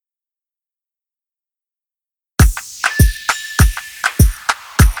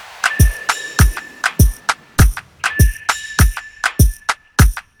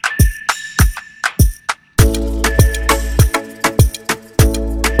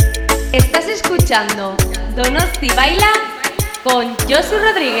escuchando Donosti Baila con Josu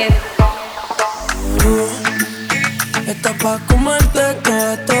Rodríguez. Estás pa' comerte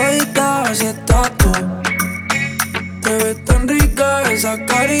toda todita, así estás tú. Te ves tan rica esa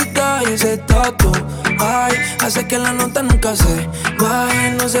carita y ese tatu. Ay, hace que la nota nunca se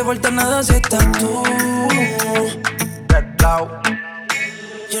baje. No se falta nada si estás tú.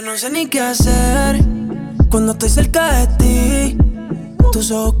 Yo no sé ni qué hacer cuando estoy cerca de ti.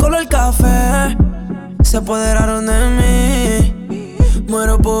 Tus ojos color café se apoderaron de mí.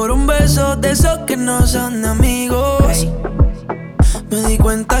 Muero por un beso de esos que no son amigos. Me di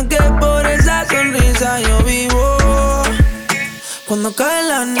cuenta que por esa sonrisa yo vivo. Cuando cae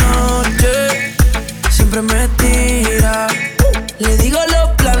la noche, siempre me tira. Le digo los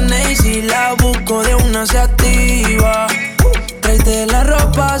planes y si la busco de una se activa. Tráete la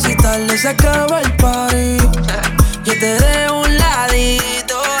ropa si tarde se acaba el party. Yo te dejo un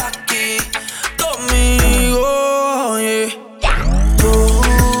ladito aquí conmigo, yeah. Tú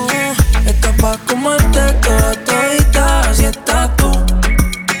estás pa' comerte toda todita, así estás tú.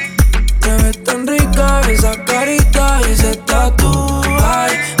 Te ves tan rica esa carita y ese tatu.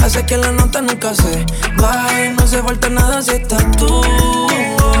 Ay, hace que la nota nunca se baje. No se falta nada si estás tú.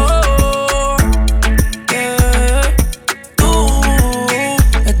 Tú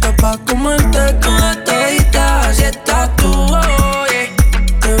estás pa' comerte toda todita, así estás tú. Oh, yeah.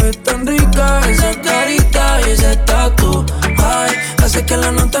 Te ves tan rica esa carita y ese tatu. Ay, hace que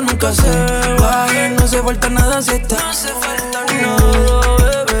la nota nunca se baje. No se falta nada si estás. No se falta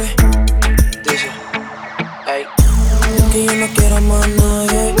nada, bebé. Ey. Que yo no quiero más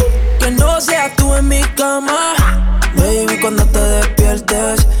nadie que no seas tú en mi cama. Baby, cuando te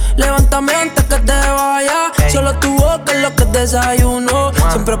despiertes, levántame antes que te vaya. Solo tu boca es lo que desayuno.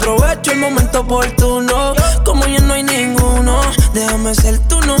 Siempre aprovecho el momento oportuno. Como ya no hay ninguno, déjame ser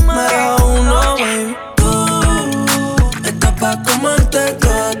tu número uno, baby. Tú estás pa' comerte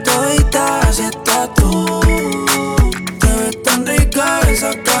toda todita, así estás tú. Te ves tan rica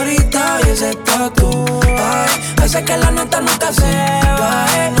esa carita y ese tatu. Ay, hace que la nota nunca se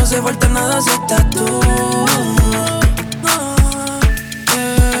baje. No se falta nada si estás tú.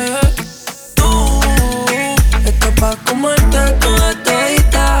 Tú estás pa' comerte toda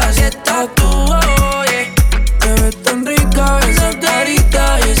todita, así estás tú. Oh, yeah. Te ves tan rica esa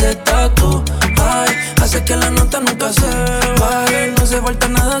carita y ese tatu. Ay, hace que la nota nunca se baje. No se falta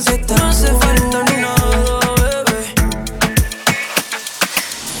nada si estás tú. No se falta nada, bebé.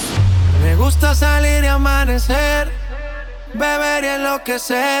 Me gusta salir y amanecer, beber y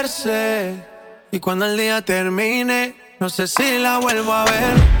enloquecerse. Y cuando el día termine, no sé si la vuelvo a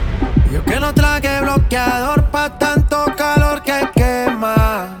ver. Yo que no traje bloqueador pa' tanto calor que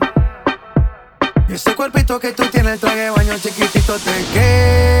quema. Y ese cuerpito que tú tienes, el traje de baño chiquitito te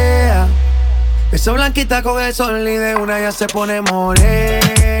queda. Esa blanquita con el sol y de una ya se pone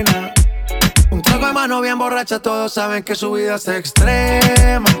morena. Un trago de mano bien borracha, todos saben que su vida es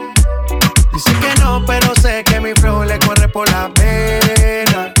extrema. Dice que no, pero sé que mi flow le corre por la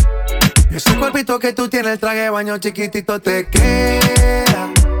pena. Y ese cuerpito que tú tienes, el traje de baño chiquitito te queda.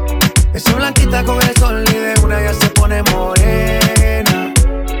 Esa blanquita con el sol y de una ya se pone morena.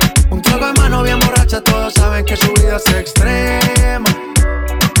 Un trago de mano bien borracha, todos saben que su vida es extrema.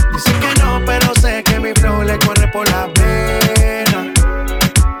 Dice que no, pero sé que mi flow le corre por la pena.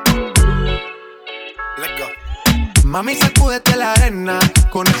 Let's go. Mami, sacúdete la arena.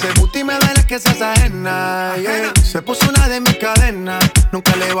 Con ese booty me duele que seas ajena, yeah. Se puso una de mis cadenas.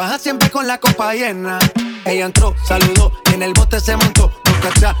 Nunca le baja, siempre con la copa llena. Ella entró, saludó y en el bote se montó. No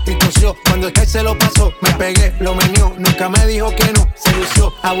cachá y tosió, cuando el que se lo pasó. Me pegué, lo menió, nunca me dijo que no. Se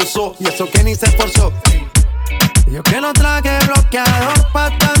lució, abusó y eso que ni se esforzó. Yo que no traje bloqueador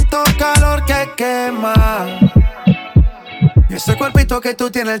pa' tanto calor que quema. Y ese cuerpito que tú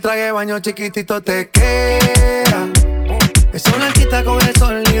tienes, el traje de baño chiquitito te queda. Esa blanquita con el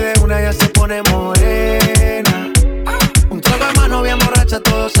sol y de una ya se pone morena. Un trago de mano bien borracha,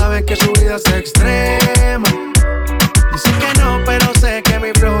 todos saben que su vida es extrema. Dice que no, pero sé que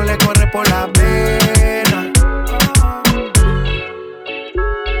mi flow le corre por la pena.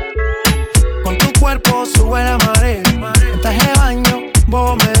 Con tu cuerpo sube la marea. En traje de baño,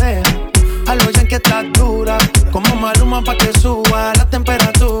 vos me dejas. A lo ya que estás dura, como Maluma pa' que suba la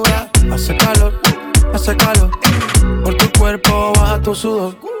temperatura. Hace calor, hace calor. Por tu cuerpo baja tu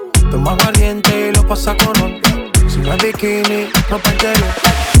sudor. Toma aguardiente y lo pasa con oro. Si no es bikini, no pantero.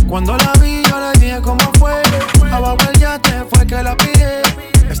 Cuando la vi yo le dije cómo fue. Abajo el yate fue que la pillé.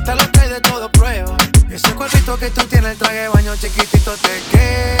 Esta es lo que hay de todo prueba. Ese cuerpito que tú tienes, el traje de baño chiquitito te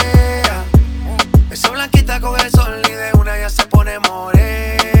queda. Esa blanquita con el sol y de una ya se pone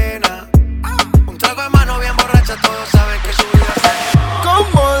morena.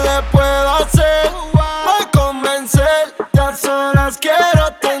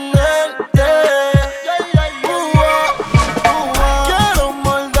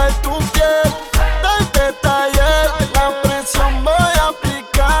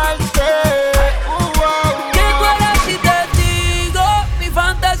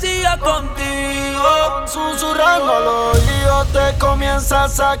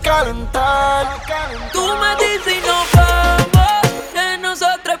 comienzas a calentar. Tú me dices y nos vamos, que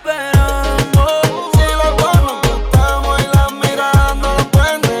nosotros esperamos. Si los dos nos gustamos y las miradas no lo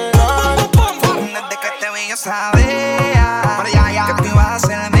pueden negar. Desde que te vi yo sabía que tú ibas a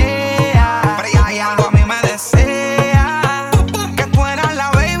ser mía. Cuando a mí me desea que tú eras la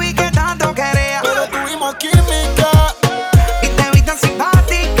baby que tanto quería. Pero tuvimos química Y te vi tan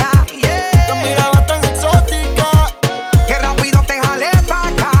simpática, te miraba tan exótica. que rápido te jalé pa'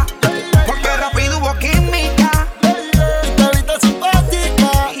 acá, porque rápido hubo química. Y te vi tan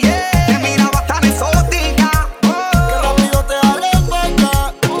simpática Te miraba tan exótica. que rápido te jalé pa'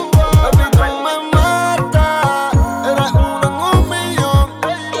 acá. Baby, tú me matas. Eres uno en un millón.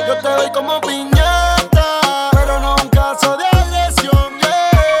 Yo te doy como piñata, pero no un caso de agresión.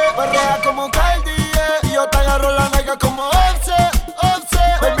 Perrea como Cardi, y yo te agarro la nalga como Offset.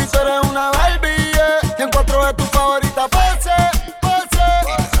 Baby, tú eres una Barbie, y en 4 de tu favorita pose.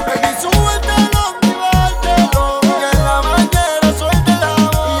 Baby, súbetelo y bártelo, y en la mañana suéltela.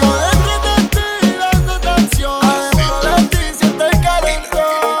 Y yo dentro de ti dando canción, adentro de ti siento el calentón.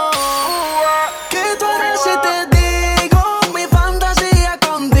 ¿Qué tú harás si te digo mi fantasía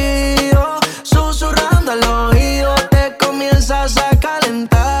contigo? Susurrando al oído te comienzas a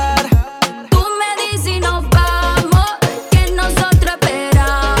calentar. Tú me dices y nos vamos, que nosotros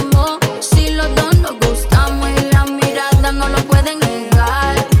esperamos. Si los dos nos gustamos y las miradas no lo pueden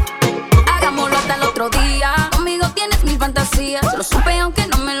negar. Hagámoslo hasta el otro día. Conmigo tienes mil fantasías. Lo supe aunque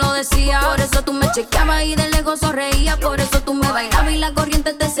no me lo decía. Por eso tú me chequeabas y de lejos sonreías. Por eso tú me bailabas y la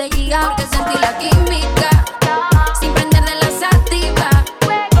corriente te seguía. Porque sentí la química sin prender de la sativa.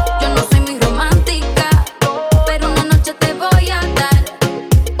 Yo no soy muy romántica, pero una noche te voy a dar.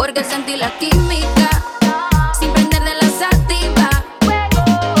 Porque sentí la química sin prender de la sativa.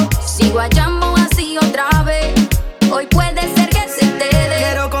 Si guayamos así otra vez, hoy puede ser que se te dé.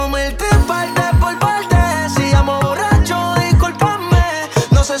 Quiero comerte parte por parte. Si llamo borracho, discúlpame.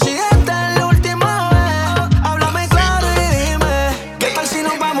 No sé si esta es la última vez. Háblame claro y dime, ¿qué tal si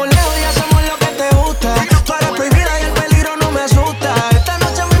nos vamos lejos y hacemos lo que te gusta? Tú eres prohibida y el peligro no me asusta. Esta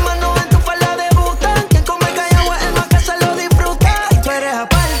noche mis manos en tu falda debutan. Quien come callado es el más que se lo disfruta. Tú eres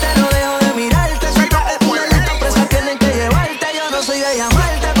aparte, no dejo de mirarte. Suelta es una lista presa, tienen que llevarte. Yo no soy de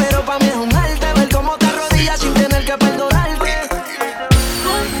llamarte, pero pa' mí es un arte ver cómo te arrodillas sin tener que perdonarte.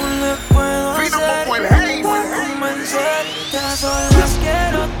 ¿Cómo le puedo hacer para convencerte? A solas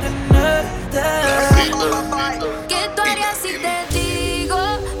quiero tenerte. ¿Qué tú harías si te digo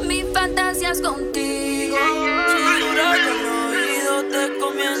mis fantasías contigo? Susurrando al oído te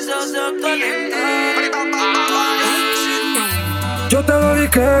comienzas a calentar. Yo te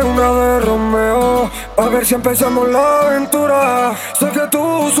dediqué una de Romeo, a ver si empezamos la aventura. Sé que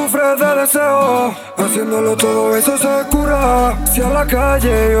tú sufres de deseo, haciéndolo todo eso se cura. Si a la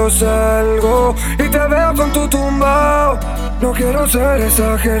calle yo salgo y te veo con tu tumbao, no quiero ser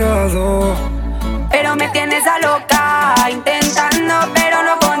exagerado, Pero me tienes a loca, intentando pero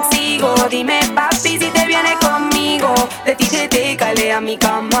no consigo. Dime papi si te vienes conmigo. De ti te cale a mi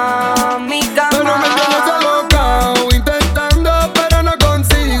cama, mi cama. Pero me tienes alocao, intentando pero no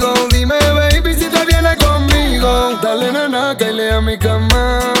consigo. Dime baby si te vienes conmigo. Dale nena, caile a mi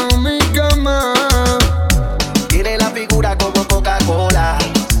cama, mi cama. Tiene la figura como Coca-Cola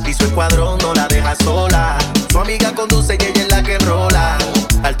y su escuadrón no la deja sola. Su amiga conduce y ella es la que rola.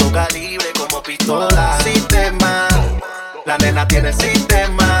 Alto calibre como pistola. Sistema, la nena tiene el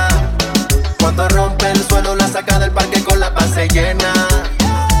sistema. Cuando rompe el suelo la saca del parque con la base llena.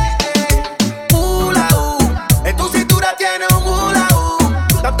 Hula, en tu cintura tiene un hula,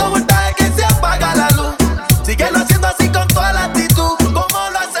 tanto voltaje que se apaga la luz. Síguelo haciendo así con toda la actitud, como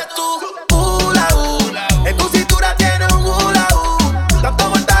lo haces tú. Hula, en tu cintura tiene un hula, tanto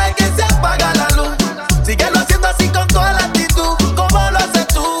voltaje que se apaga la luz. Síguelo haciendo así con toda la actitud, como lo haces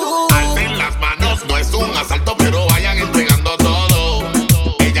tú. Alcen las manos, no es un asalto, pero vayan entregando todo.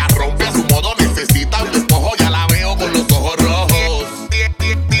 Ella rompe a su modo, necesita un despojo, ya la veo con los ojos rojos.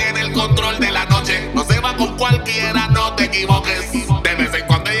 Tiene el control de la noche, no se va con cualquiera, no te equivoques. De vez en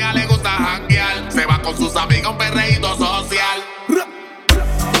cuando a ella le gusta janguear, se va con sus amigos, un perreíto social.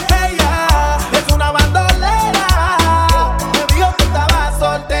 Ella es una bandolera, me dijo que estaba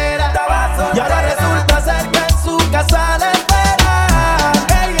soltera, y ahora resulta ser que en su casa la espera.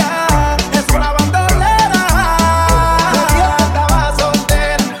 Ella es una bandolera, me dijo que estaba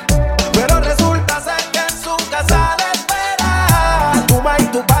soltera, pero resulta ser que en su casa la espera. Tu ma y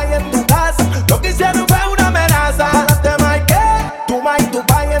tu pai en tu casa, lo que hicieron fue una amenaza. Párate, Mike, tu ma y tu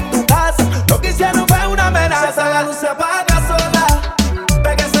pai en tu casa, lo que hicieron fue una amenaza. La luz se apaga sola.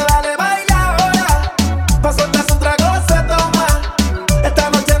 Pégase, dale, baila ahora. Pa' soltarse un trago se toma. Esta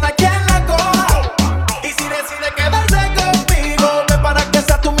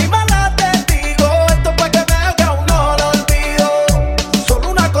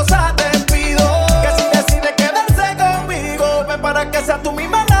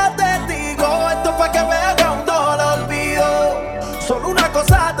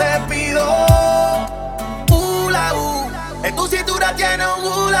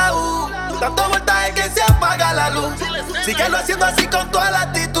Tanto voltaje que se apaga la luz. Síguelo haciendo así con toda la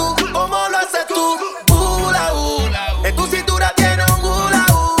actitud. ¿Cómo lo haces tú? Hula, en tu cintura tiene un hula,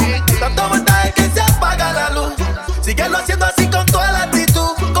 tanto voltaje que se apaga la luz. Síguelo haciendo así con toda la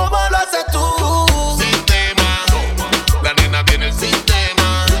actitud. ¿Cómo lo haces tú? Sistema, la nena tiene el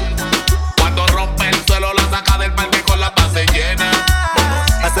sistema. Cuando rompe el suelo la saca del parque con la base llena.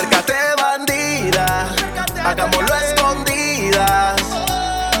 Acércate, bandida, hagámoslo escondidas.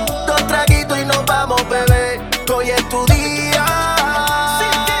 Dos traguitos y nos vamos, bebé, que hoy es tu día.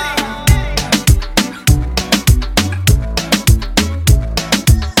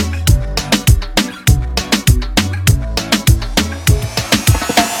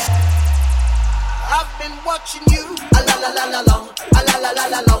 I've been watching you, a la la la la long, a la la la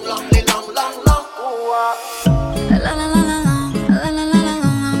la long, long, long, long, long. La la la la long, la la la la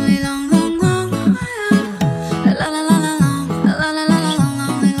long, long, long, long. La la la la long, la la la la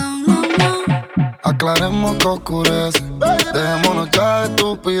long, long, long, long. Aclaremos que oscurece, dejémonos ya de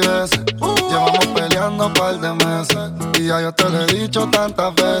estupideces. Llevamos peleando un par de meses y ya yo te lo he dicho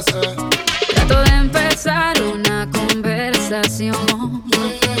tantas veces. Trato de empezar una conversación,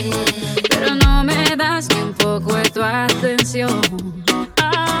 pero no me das ni un poco de tu atención.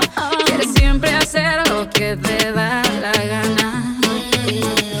 Quieres siempre hacer lo que te da la gana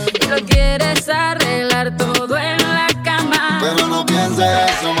y lo quieres arreglar todo en la cama. Pero no pienses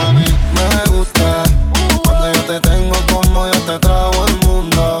eso, mami, me gusta cuando yo te tengo como yo te trago el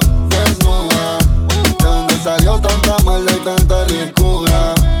mundo. Desnuda, de donde salió tanta maldad y tanta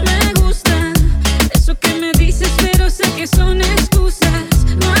ricura. Me gusta eso que me dices, pero sé que son excusas.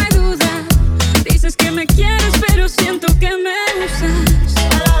 No hay duda, dices que me quieres, pero siento que me usas.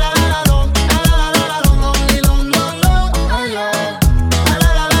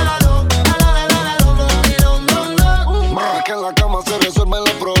 Es que en la cama se resuelven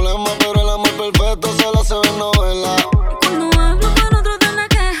los problemas, pero el amor perfecto solo se ve en novela. Cuando hablo con otros te me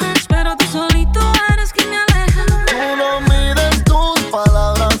quejas, pero tú solito eres quien me aleja. Tú no mires tus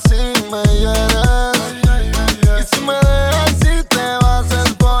palabras si me hieres, y si me dejas si te vas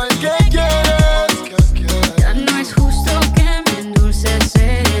es porque quieres. Ya no es justo que me endulces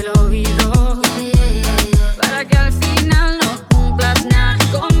el oído para que al final no cumplas nada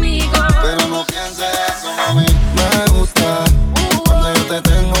conmigo. Pero no pienses eso, mami, me gusta cuando yo te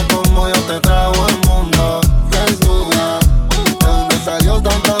tengo como yo te trago el mundo. Desnuda, de donde salió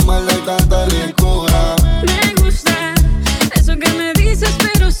tanta maldad y tanta ricura. Me gusta eso que me dices,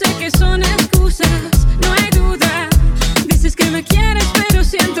 pero sé que son excusas. No hay duda, dices que me quieres, pero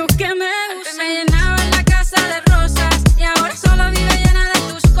siento que me usas. Me llenaba la casa de rosas y ahora solo vive llena de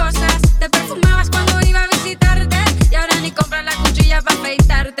tus cosas. Te perfumabas cuando iba a visitarte y ahora ni compras la cuchilla para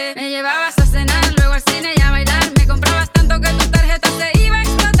afeitarte. Me llevabas a cenar, luego al cine y a bailar. Me comprabas tanto que tu tarjeta se iba a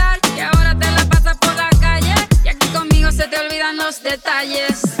explotar y ahora te la pasas por la calle y aquí conmigo se te olvidan los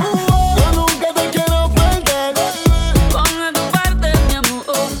detalles. Yo nunca te quiero perder. Ponme tu parte, mi amor.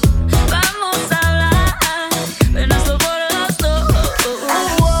 Vamos a hablar, ven a por los dos.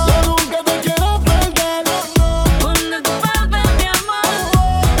 Yo nunca te quiero perder. Ponme tu parte, mi amor.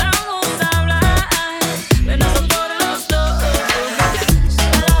 Vamos a hablar, ven a por los dos.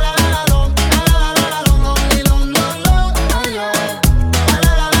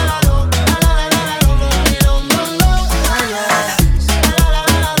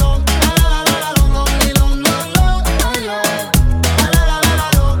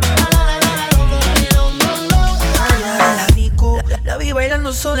 La vi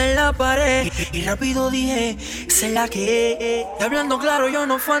bailando sola en la pared y rápido dije, esa es la que es. Y hablando claro, yo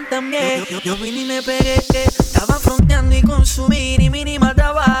no fantameé. Yo vine y me pegué. Estaba fronteando y consumir y mini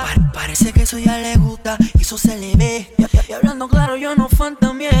mataba. Parece que eso ya le gusta y eso se le ve. Y hablando claro, yo no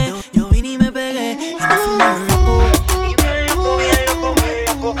fantameé. Yo vine y me pegué y me fui mal loco. Y bien loco, bien loco, bien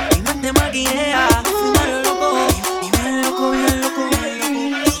loco. Mi mente maquinea, fui mal loco. Y bien loco, bien loco, bien loco.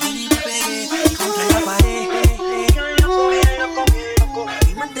 Yo vine y me pegué contra la pared. Bien loco, bien loco, bien loco.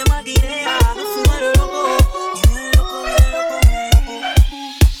 Mi mente maquinea, fui mal loco. Y bien loco, bien loco, bien loco.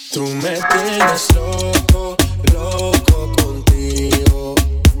 Tú me tienes loco, loco contigo.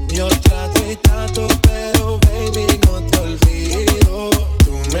 Yo trato y trato, pero baby no te olvido.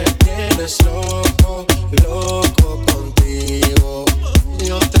 Tú me tienes loco, loco contigo.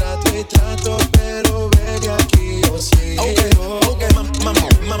 Yo trato y trato, pero baby aquí yo sigo. Okay,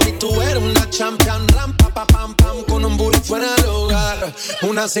 mami, tú eres una champion, ram, pa, pa, pam, pam, con un booty fuera de lugar.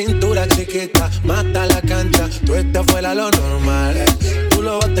 Una cintura chiquita, mata la cancha, tú estás fuera lo normal. Tú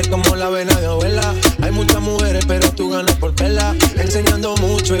lo bates como la vena de abuela. Hay muchas mujeres, pero tú ganas por vela. Enseñando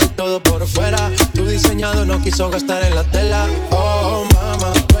mucho y todo por fuera. Tu diseñado no quiso gastar en la tela. Oh,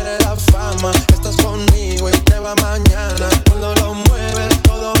 mama, tú eres la fama. fama. Estás conmigo y te va mañana. Cuando lo mueves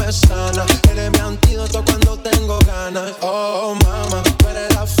todo me sana. Eres mi antídoto cuando tengo ganas. Oh mama, tú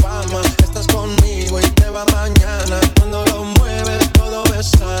eres la fama. Estás conmigo y te va mañana. Cuando lo mueves todo me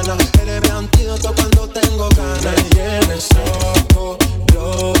sana. Eres mi antídoto cuando tengo ganas. Me tienes loco,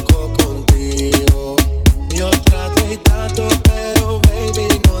 loco contigo. Yo trato y trato, pero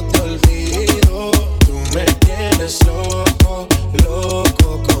baby no te olvido. Tú me tienes loco,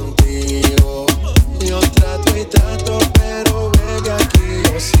 loco contigo. Yo trato y trato, pero baby aquí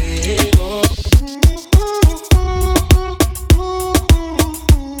yo sigo.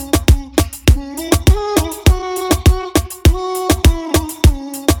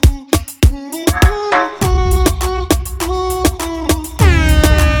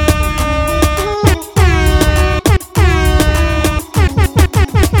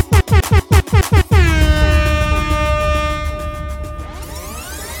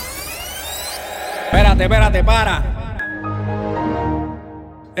 Espérate, para.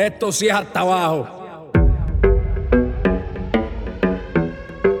 Esto sí es hasta abajo.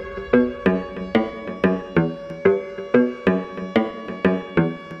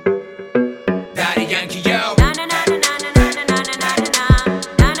 Daddy Yankee, yo.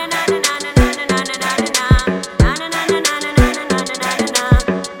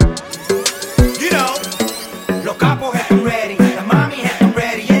 You know, los capos están ready, las mami están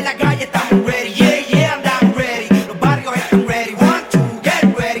ready, en la calle estamos ready, yeah, andamos ready, los barrios están ready, 1, 2, get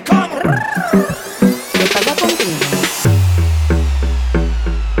ready, come on. ¿Qué pasa contigo?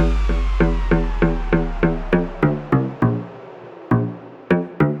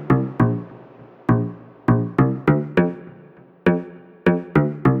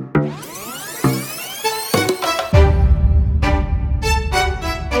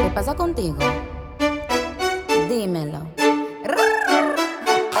 ¿Qué pasa contigo? Dímelo.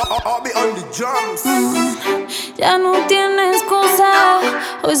 Ya no tiene excusa.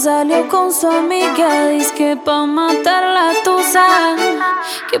 Hoy salió con su amiga, dizque pa' matar la tusa.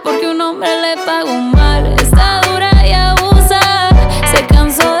 Que porque un hombre le pagó mal, está dura y abusa. Se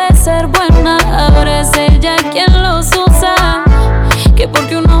cansó de ser buena, ahora es ella quien los usa. Que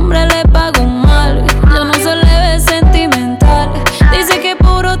porque un hombre le pagó mal, ya no se le ve sentimental. Dice que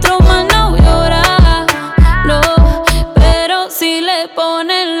por otro mal no llora, no. Pero si le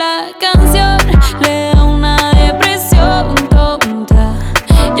ponen la canción, le da una depresión tonta.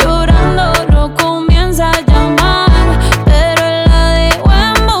 Llorando lo comienza a llamar, pero él la dejó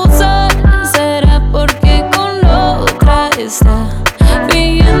en buzón. ¿Será porque con la otra está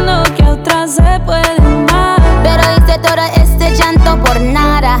fingiendo que a otra se puede amar? Pero hice todo este llanto por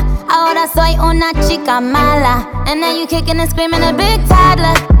nada. Ahora soy una chica mala. And now you kicking and screaming a big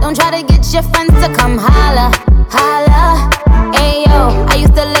toddler. Don't try to get your friends to come holla, holla. Ayo, I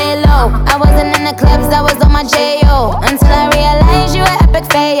used to lay low. I wasn't in the clubs, I was on my J.O. Until I realized you were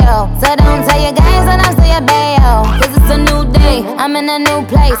epic fail. So don't tell your guys when I'm still your bayo. Cause it's a new day, I'm in a new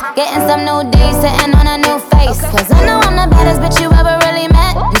place. Getting some new days, sitting on a new face. Cause I know I'm the baddest bitch you ever really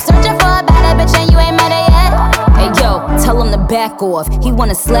met. You searching for a better bitch and you ain't met her yet. Hey yo, tell him to back off. He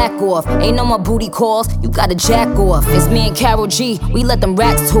wanna slack off. Ain't no more booty calls, you gotta jack off. It's me and Karol G, we let them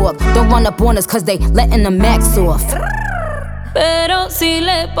racks talk. Don't run up on us cause they letting the max off. Pero si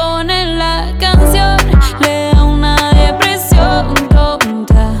le ponen la canción, le da una depresión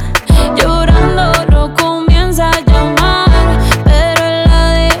tonta. Llorando lo comienza a llamar, pero él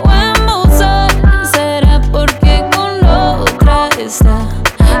la dejó en buzón. ¿Será porque con la otra está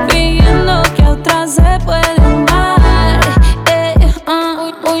fingiendo que a otra se puede amar?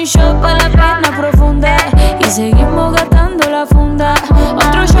 Un shot para la pena profunda y seguimos gastando la funda.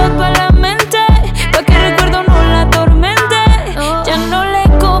 Otro shot para la mente, pa' que el recuerdo no la atormente. Ya no le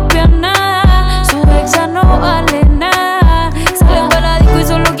copia nada, su ex ya no vale nada. Sale para la disco y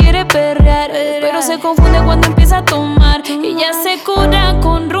solo quiere perrear, pero se confunde cuando empieza a tomar. Y ya se cura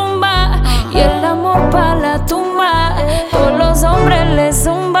con rumba y el amor pa' la tumba. Todos los hombres le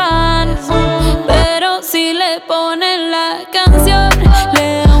zumban, pero si le ponen la canción,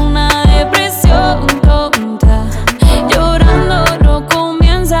 le da una depresión tonta. Llorando lo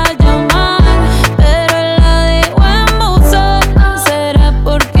comienza a llamar, pero él la dejó en buzón. ¿Será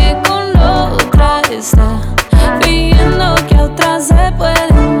porque con la otra está fingiendo que a otra se puede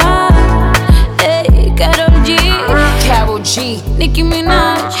amar? Ey, Karol G, Nicki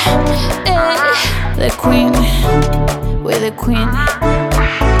Minaj, ey, the queen, we're the queen.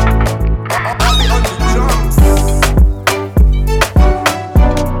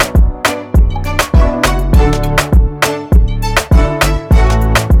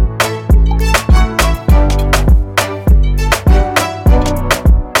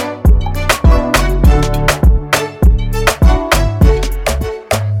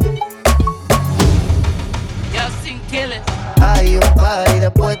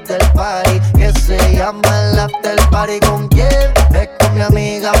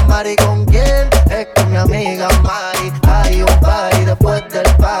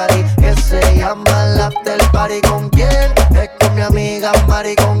 party, ¿con quién? Es con mi amiga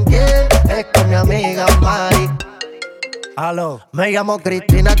Mari, ¿con quién? Es con mi amiga Mari. Aló. Me llamo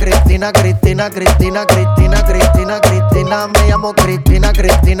Cristina, Cristina, Cristina, Cristina, Cristina, Cristina, Cristina. Me llamo Cristina,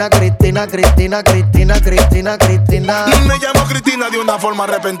 Cristina, Cristina, Cristina, Cristina, Cristina, Cristina. Me llamo Cristina de una forma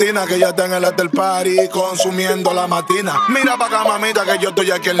repentina, que ya está en el after party consumiendo la matina. Mira pa' acá, mamita, que yo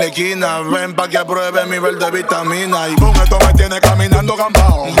estoy aquí en la esquina. Ven pa' que apruebe mi verde vitamina. Y con esto me tiene caminando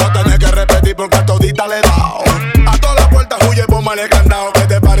gambao. Voy a tener que repetir porque a todita le he dado. A todas las puertas huye, póngale candado. Que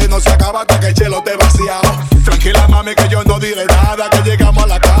este party no se acaba hasta que el chelo te vaciado. Tranquila, mami, que yo no diré nada. Que llegamos a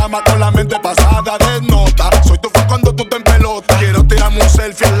la cama con la mente pasada de nota. Soy tu fan cuando tú te en pelota. Quiero tirarme un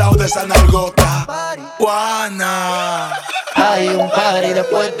selfie al lado de esa nalgota. Juana. Hay un party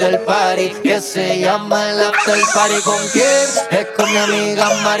después del party que se llama el after party. ¿Con quién? Es con mi amiga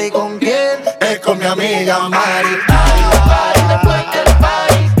Mari. ¿Con quién? Es con mi amiga Mari. Hay un party después del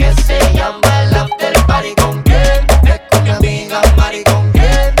party que se llama el after party. ¿Con quién? Es con mi amiga Mari. ¿Con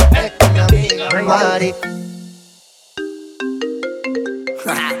quién? Es con mi amiga Mari.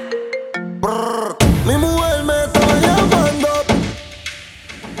 Mi mujer me estaba llamando.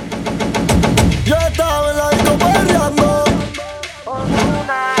 Yo estaba en la disco perreando.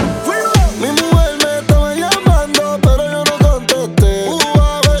 Mi mujer me estaba llamando, pero yo no contesté.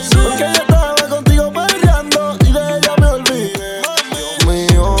 Porque ella estaba contigo perreando y de ella me olvidé. Dios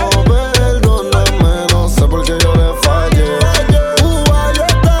mío, perdóname, no sé por qué yo le fallé. Yo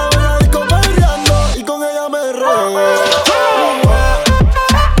estaba en la disco perreando y con ella me regué.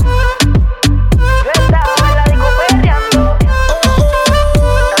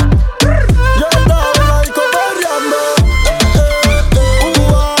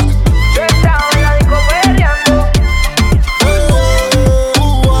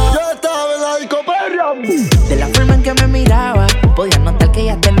 De la forma en que me miraba, podía notar que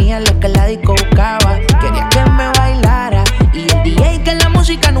ella tenía lo que la disco buscaba. Quería que me bailara y el DJ que la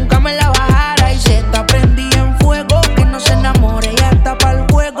música nunca me la bajara. Y se está prendida en fuego, que no se enamore, ella está pa'l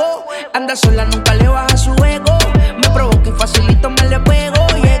juego. Anda sola, nunca le baja su ego. Me provoca y facilito me le pego.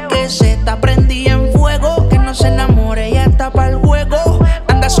 Y es que se está prendida en fuego, que no se enamore, ella está pa'l juego.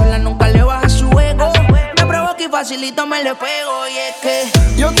 Anda sola, nunca le baja su ego. Me provoca y facilito me le pego. Y es que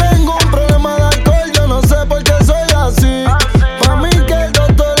yo tengo un problema de alcohol, yo no sé por qué soy así. Pa' mí que el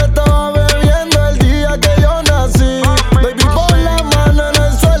doctor estaba bebiendo el día que yo nací. Baby, pon la mano en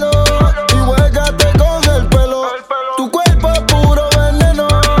el suelo y huégate con el pelo. Tu cuerpo es puro veneno,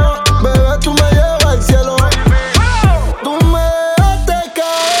 bebé, tú me llevas al cielo. Tú me dejaste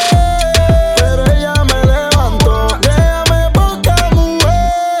caer, pero ella me levantó. Déjame poca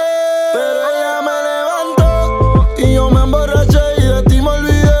mujer, pero ella me levantó. Y yo me emborraché y de ti me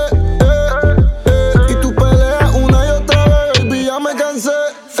olvidé. Y tú peleas una y otra vez, baby, ya me cansé.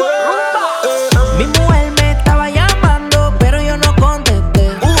 mi mujer me estaba llamando, pero yo no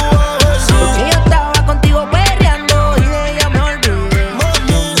contesté. Porque yo estaba contigo perreando y de ella me olvidé.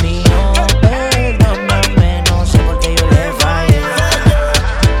 Dios mío, perdóname, no sé por qué yo le fallé.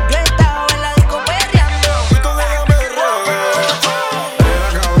 Yo estaba en la disco perreando y con ella me regué. Era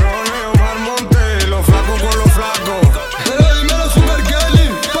cabrones, Omar Monte, los flacos con los flacos. Pero dímelo, Super Kelly,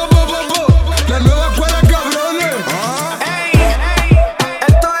 la nueva escuela, cabrones.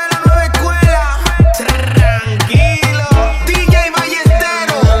 Esto es la nueva escuela. Tranquilo. DJ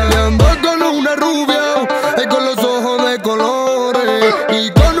Ballestero. Ando con una rubia, con los ojos de colores.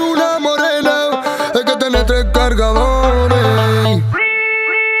 Y con una morena, que tiene 3 cargadores.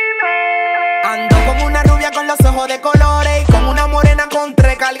 Ando con una rubia con los ojos de colores y con una morena con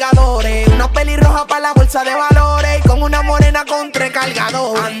 3 cargadores. Una pelirroja para la bolsa de valores y con una morena con 3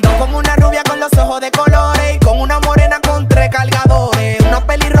 cargadores. Ando con una rubia con los ojos de colores y con una morena con 3 cargadores. Una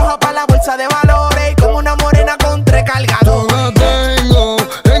pelirroja para la bolsa de valores y con una morena con 3 cargadores. La tengo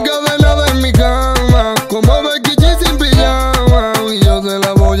encadenada en mi cama, como Becky G sin pijama. Y yo se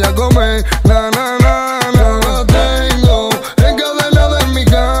la voy a comer, na na na na. La tengo encadenada en mi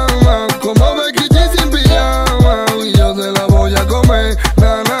cama, como Becky G sin pijama. Y yo se la voy a comer,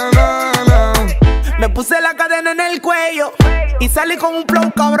 na na na na. Me puse la cadena en el cuello y salí con un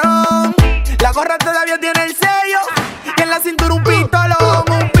flow cabrón. La gorra todavía tiene el sello y en la cintura un pistolón.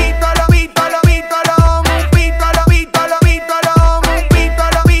 Un pistolo, pistolo, pistolón. Un pistolo, pistolo, pistolón. Un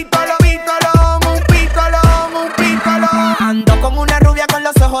pistolo, pistolo, pistolón. Un pistolón, un pistolón. Ando con una rubia con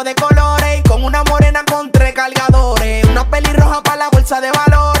los ojos de colores y con una morena con 3 cargadores. Una pelirroja para la bolsa de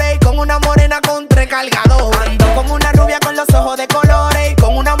valores y con una morena con 3 cargadores. Ando con una rubia con los ojos de colores y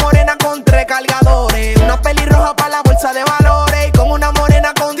con una morena con 3 cargadores. Una pelirroja para la bolsa de valores y con una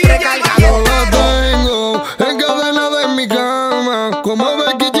morena con 3 cargadores. La tengo encadenada en mi cama, como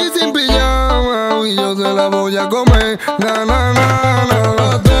Becky G sin pijama. Y yo se se la voy a comer. Na, na, na, na.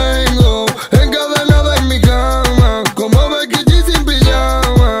 La tengo encadenada en mi cama, como Becky G sin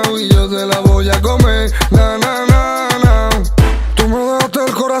pijama, y yo se la voy a comer. Na, na, na, na. Tú me dejaste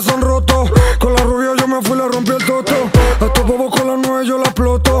el corazón roto, con la rubia yo me fui, le rompí el toto. A estos bobos con la nueve yo la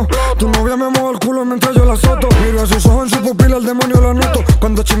exploto. Tu novia me moja el culo mientras yo la soto. Miro a sus ojos en su pupila, el demonio la noto.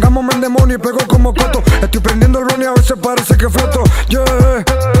 Cuando chingamos me endemonio y pego como coto. Estoy prendiendo el ron y a veces parece que floto. Yeah,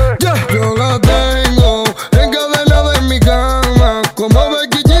 yeah. Yo la tengo encadenada en mi cama, como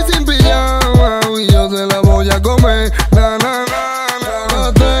Becky G sin pijama, y yo se la voy a comer. Na, na, na, na.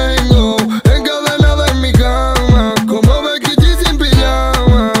 La tengo encadenada en mi cama, como Becky G sin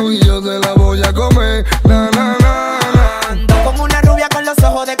pijama, y yo se la voy a comer. Na, na, na, na. Ando con una rubia con los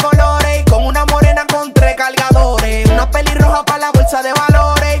ojos de colores, con una morena con 3 cargadores, una pelirroja para la bolsa de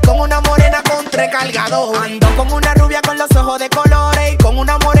valores, con una morena con 3 cargadores. Ando con una rubia con los ojos de colores, con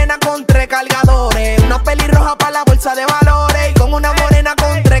una morena con 3 cargadores, una pelirroja para la bolsa de valores, con una morena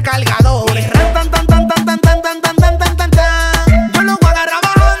con 3 cargadores. Tan tan tan tan tan tan tan tan tan tan tan tan. Yo lo voy a agarrar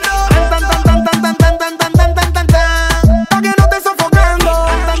bajando. Tan tan tan tan tan tan tan tan tan tan tan tan. Pa' que no estés sofocando.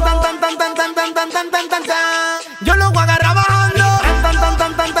 Tan tan tan tan tan tan tan tan tan tan tan tan. Yo lo voy a agarrar bajando. Tan tan tan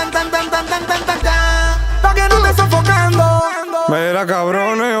tan tan tan tan tan tan tan tan tan. Pa' que no estés sofocando. Mira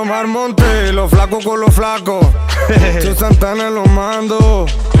cabrones, Omar Monte, los flacos con los flacos. Yo Santana los mando.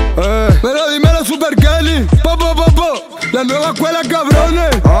 Pero dímelo Super Kelly, po, la nueva escuela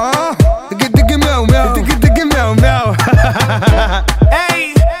cabrones. Ah, tiki tiki miau miau, tiki tiki miau miau.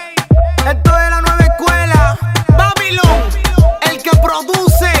 Ey, esto es la nueva escuela. Babylon, el que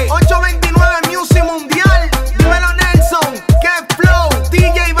produce 829 Music Mundial. Dímelo Nelson, que flow,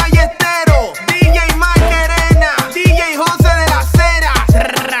 DJ Ballestero, DJ Mike Arena, DJ José de la Cera.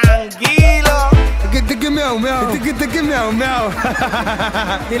 Tranquilo. Tiki tiki miau miau, tiki tiki miau miau.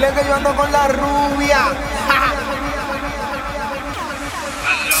 Dile que yo ando con la rubia.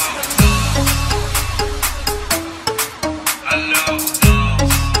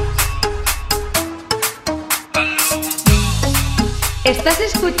 Estás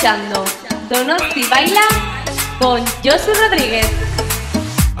escuchando Donosti Baila con Josu Rodríguez.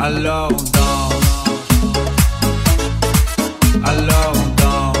 Alors danse, alors on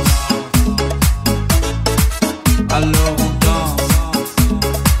danse, alors on danse,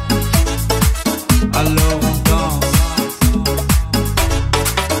 alors on danse,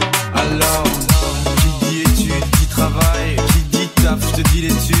 alors qui dit études, dit travail, qui dit taf, je te dis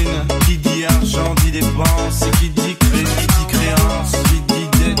les thunes, qui dit argent, dit dépenses, et qui dit crédit, dit créance, qui dit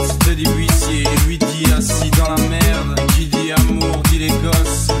dette, te dit huissier, lui dit assis dans la merde, qui dit amour, dit les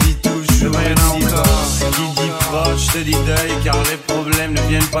gosses, dit toujours rien encore, qui dit proche, te dit deuil, car les problèmes ne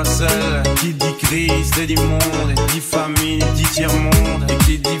viennent pas seuls, qui dit crise, te dit monde, dit famine, dit tiers-monde, et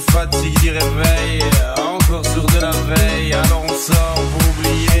qui dit fatigue, dit réveil, encore sur de la veille, alors on sort pour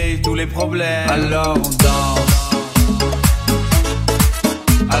oublier tous les problèmes, alors on danse,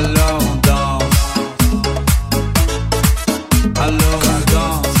 alors on danse, alors on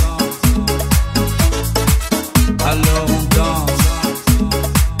danse, alors on danse,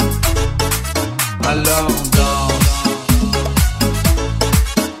 alors on danse,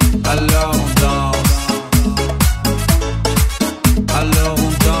 alors on danse, alors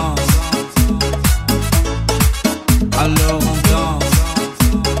on danse, alors on danse,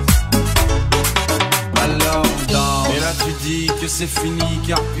 alors on danse. Et là tu dis que c'est fini,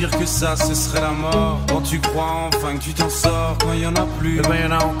 car pire que ça ce serait la mort. Quand tu crois enfin que tu t'en sors, quand y en a plus, eh ben y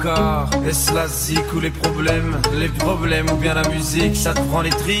en a encore. Est-ce la zik ou les problèmes ou bien la musique? Ça te prend les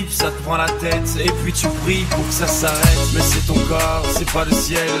tripes, ça te prend la tête, et puis tu pries pour que ça s'arrête. Mais c'est ton corps, c'est pas le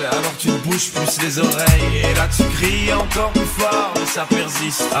ciel, alors tu te bouges plus les oreilles. Et là tu cries encore plus fort, mais ça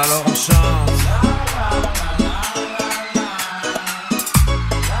persiste, alors on chante.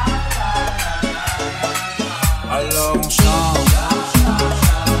 Alors on chante.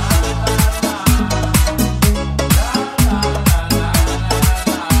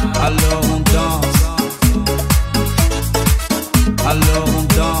 Alors on danse. Alors on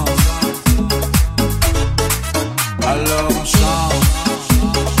danse. Alors on chante.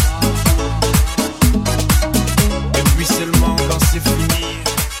 Et puis seulement quand c'est fini,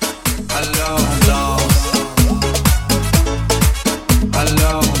 alors on danse.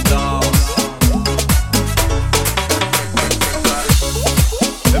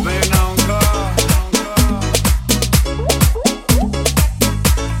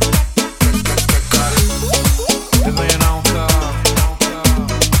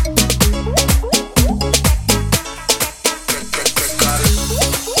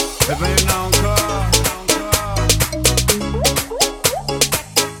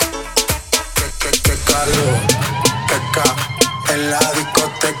 calor, en la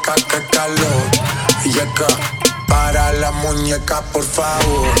discoteca, qué calor. Yeca, para la muñeca, por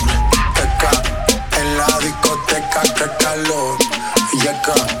favor. En la discoteca, qué calor.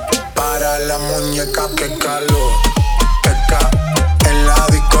 Yeca, para la muñeca, qué calor. En la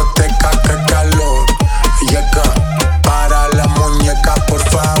discoteca, qué calor. Yeca, para la muñeca, por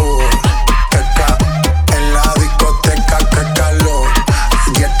favor. En la discoteca, qué calor.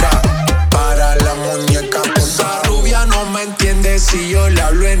 Yeca, para la muñeca, por favor. Esa rubia no me entiende si yo le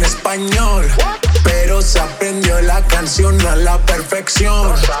hablo en español, pero se aprendió la canción a la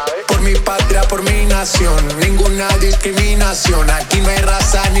perfección. Por mi patria, por mi nación, ninguna discriminación. Aquí no hay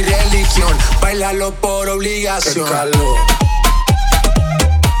raza ni religión, bailalo por obligación. Qué calor,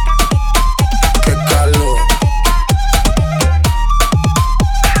 qué calor,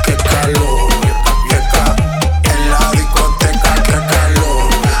 qué calor. Yeca, en la discoteca, qué calor.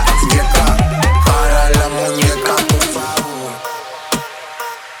 Yeca, para la muñeca, por favor.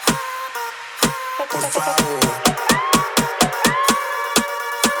 Por favor.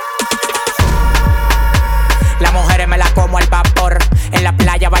 Las mujeres me las como al vapor, en la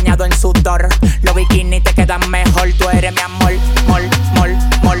playa bañado en sudor. Los bikinis te quedan mejor, tú eres mi amor, mol, mol,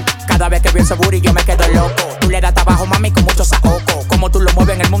 mol. Cada vez que veo ese booty yo me quedo loco. Tú le das trabajo, mami, con mucho saoco. Como tú lo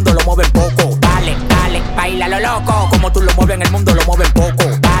mueves en el mundo, lo mueves poco. Dale, dale, baila lo loco. Como tú lo mueves en el mundo, lo mueves poco.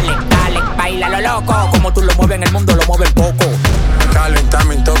 Dale, dale, baila lo loco. Como tú lo mueves en el mundo, lo mueves poco.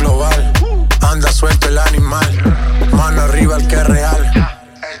 Calentamiento global, anda suelto el animal. Mano arriba el que es real.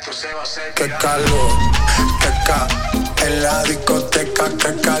 Qué calor, en la discoteca,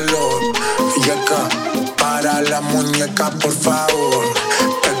 qué calor. Yeca, para la muñeca, por favor.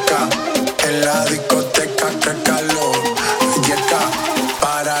 En la discoteca, qué calor. Yeca,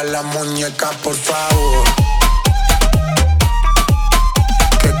 para la muñeca, por favor.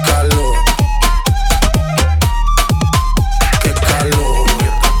 Qué calor, qué calor.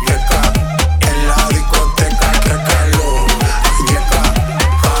 Yeca, en la discoteca, qué calor. Yeca,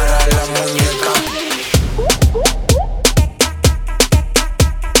 para la muñeca.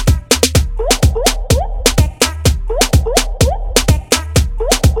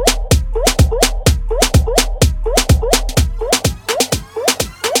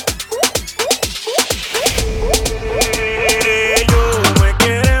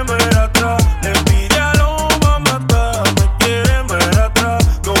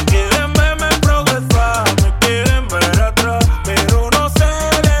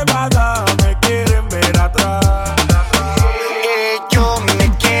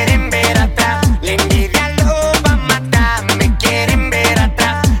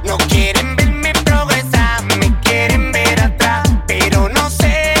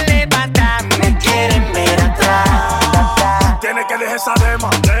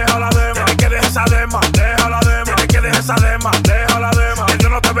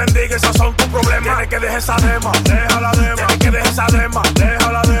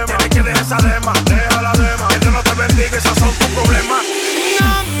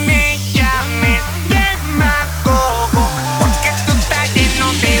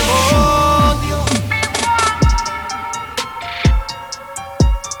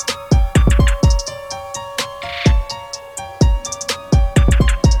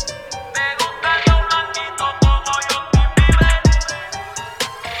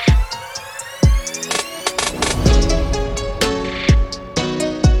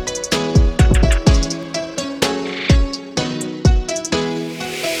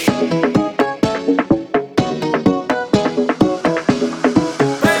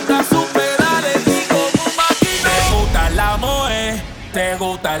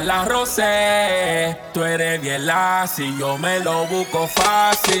 Tú eres bien lazy, yo me lo busco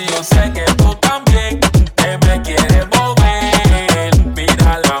fácil. Yo sé que tú también que me quieres mover.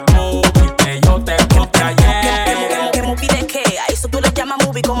 Mira la movie que yo te conté ayer. ¿Qué movie de qué? A eso tú le llamas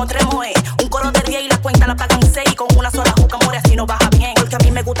movie como Tremoe. Un coro de 10 y la cuenta la pagan 6. Con una sola juca more así no baja bien. Porque a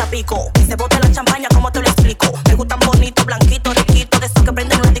mí me gusta pico. Se bote la champaña, ¿cómo te lo explico? Me gustan bonitos, blanquitos, riquitos. De esos que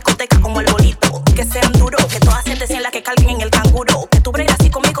prenden una discoteca como el bolito. Que sean duros, que todas sienten en la que carguen en el canguro. Que tú breiras así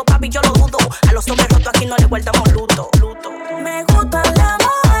conmigo, papi, yo lo dudo. A los hombres rotos aquí no le guardamos luto. Me gusta la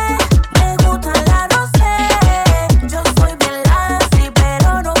mujer, me gusta la rosé. Yo soy bien lazy,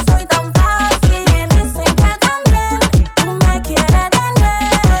 pero no soy tan fácil. Dicen que también tú me quieres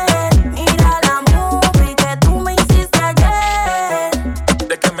tener. Mira la movie que tú me hiciste ayer.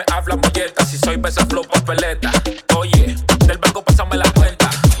 ¿De qué me hablas, molleta? Si soy pesa flow papeleta. Oye, del banco pásame la cuenta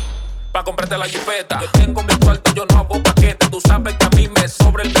pa' comprarte la jipeta. Yo tengo mi cuarto, yo no hago paquete. Tú sabes que a mí me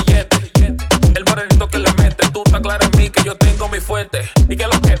sobra el billete. El morenito que le mete, tú estás clara en mí que yo tengo mi fuente.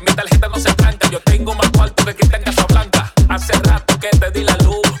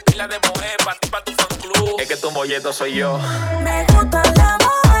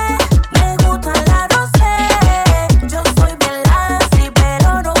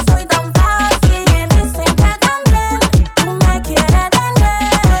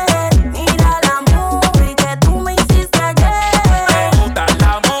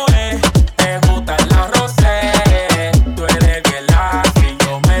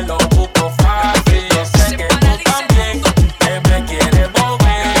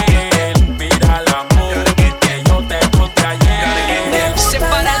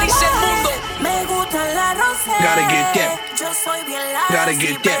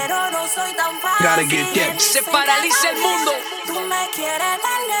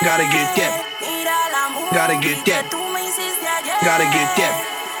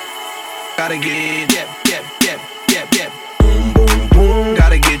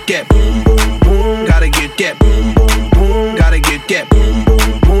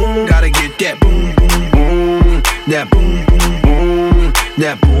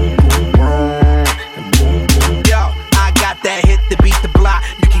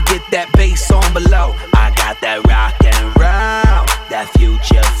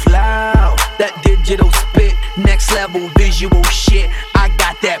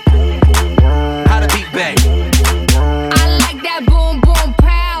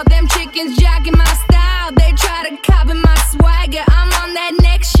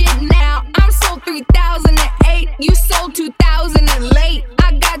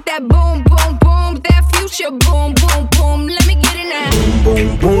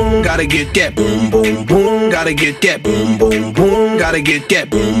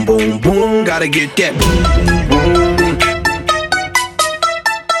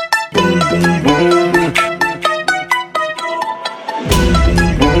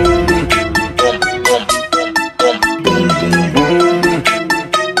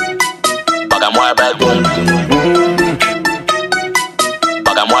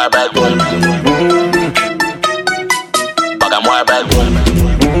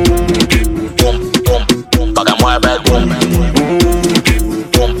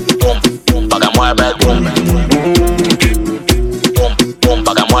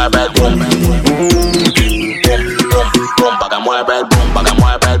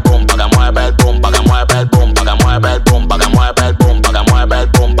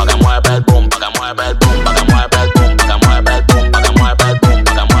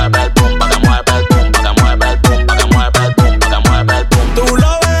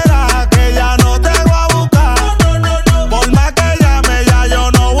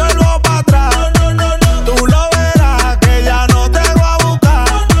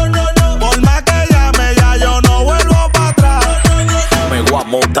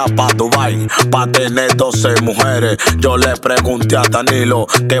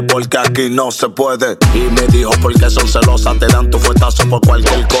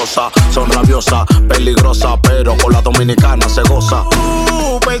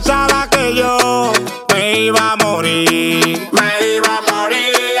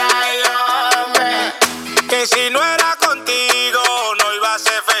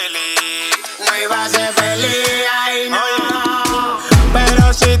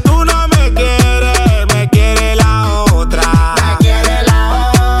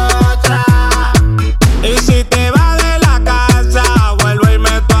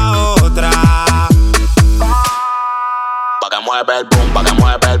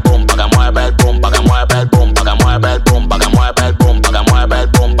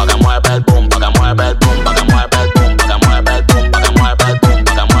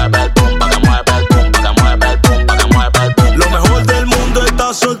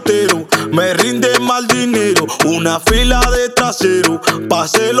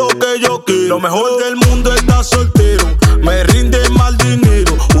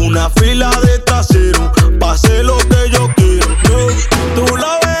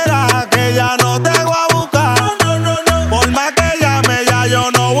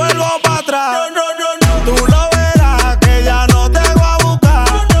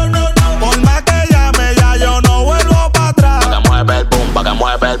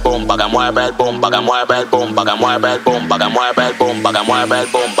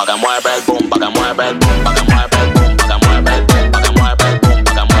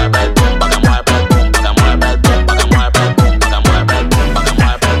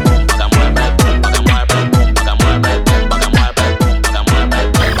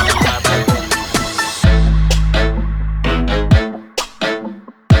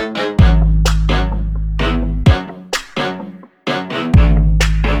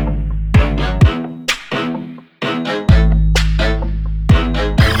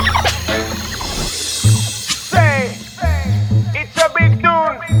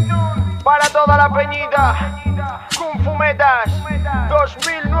 ceñida. Kung Fu Metas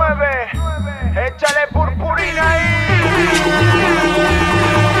 2009. Échale purpurina ahí.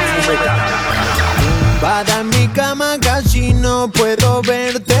 Para mi cama casi no puedo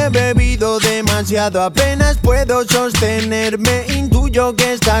verte, bebido demasiado, apenas puedo sostenerme. Intuyo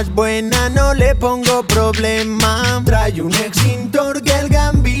que estás buena, no le pongo problema. Trae un extintor que el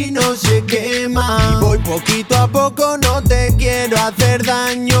gambino se quema. Y voy poquito a poco, no te quiero hacer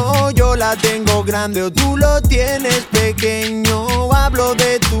daño. Yo la tengo grande o tú lo tienes pequeño. Hablo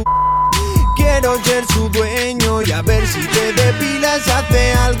de tu... Quiero ser su dueño y a ver si te depilas,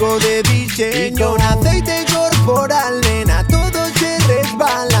 hace algo de diseño. Y con aceite corporal, nena, todo se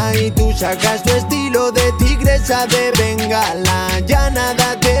resbala. Y tú sacas tu estilo de tigresa de Bengala. Ya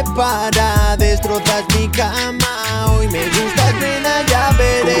nada te para, destrozas mi cama. Hoy me gustas, nena, ya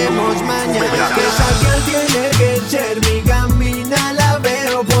veremos mañana. Que Saquial tiene que ser mi gambina. La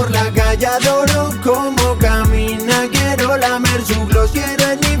veo por la calle, adoro cómo camina. Quiero lamer su gloss, quiero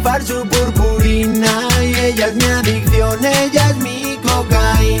esnifar su purpurina. Y ella es mi adicción, ella es mi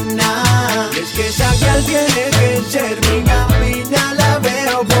cocaína. Es que Saquial tiene que ser mi gambina. La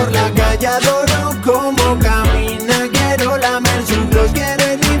veo por la calle, adoro cómo camina. Quiero lamer su gloss, quiero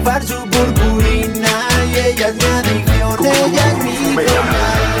esnifar su purpurina. Y ella es mi adicción, ella es mi cocaína.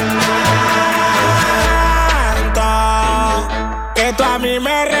 Que tú a mí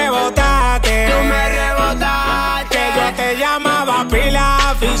me rebotaste. Tú me rebotaste. Que yo te llamaba pila,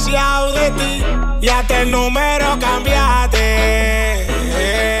 aficiado de ti. Y hasta el número cambiaste.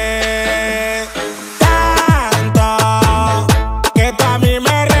 Tanto que tú a mí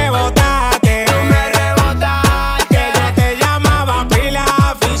me rebotaste. Tú me rebotaste. Que yo te llamaba pila,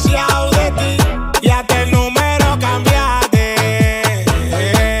 aficiado de ti. Y hasta el número cambiaste.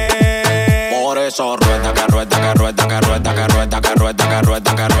 Por eso rueda, que rueda, que rueda, que rueda, que rueda, que rueda, que rueda,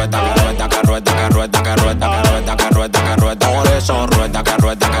 que rueda, que rueda, que rueda, que rueda, que rueda, que rueda, que rueda, que rueda. Por eso rueda, que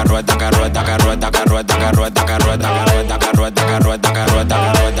rueda, que rueda, que rueda, que rueda, que rueda, que rueda, que rueda, que rueda, que rueda, que rueda, que rueda, que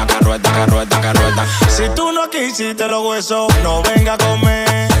rueda, que rueda, que rueda, que rueda. Si tú no quisiste los huesos, no venga a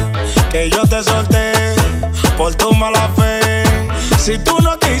comer, que yo te solté por tu mala fe. Si tú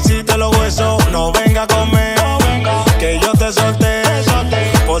no quisiste los huesos, no venga a comer, que yo te solté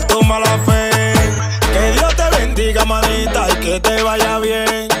por tu mala fe. Que Dios te bendiga, manita, y que te vaya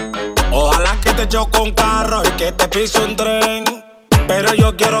bien. Ojalá que te choque un carro y que te pise un tren. Pero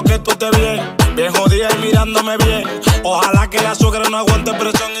yo quiero que tú estés bien, bien jodida y mirándome bien. Ojalá que la suegra no aguante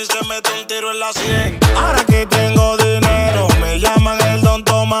presión y se mete un tiro en la 100. Ahora que tengo dinero, me llaman el Don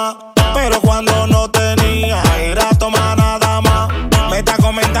Tomás. Pero cuando no tenía, era a tomar nada más. Me está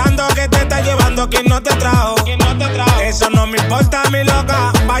comentando que te está llevando quien no te trajo. Eso no me importa, mi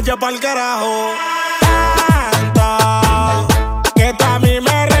loca, vaya pa'l carajo. Tanto que tú a mí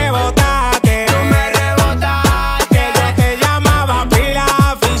me rebotaste. Tú me rebotaste. Que yo te llamaba pila,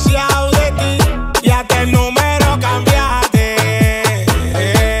 aficiado de ti. Y hasta el número cambiaste.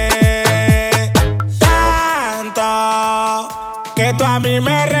 Tanto que tú a mí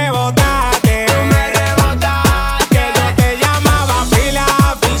me rebotaste. Tú me rebotaste. Que yo te llamaba pila,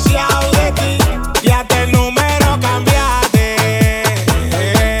 aficiado de ti. Y hasta el número cambiaste.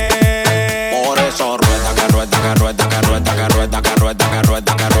 Por eso rueda, que rueda, que rueda, que rueda, que rueda, que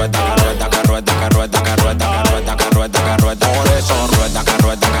rueda, que rueda, que rueda, que rueda, que rueda, que rueda, que rueda, que rueda, que rueda, que rueda. Por eso rueda, que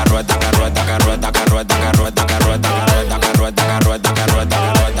rueda, que rueda, que rueda, que rueda, que rueda, que rueda, que rueda, que rueda, que rueda, que rueda, que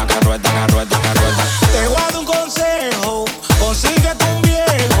rueda, que rueda, que rueda, que rueda. Te guardo un consejo, consíguete un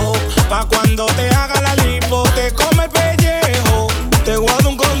viejo, pa' cuando te haga la lipo, te come el pellejo. Te guardo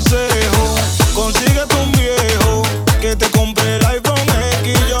un consejo, consíguete un viejo, que te compre el iPhone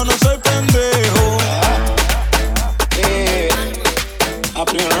X, yo no soy pendejo. A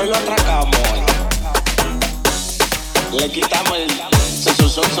primero lo atracamos, le quitamos el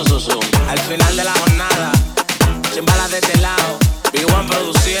susuzum. Al final de la jornada, sin balas de este lado, Big One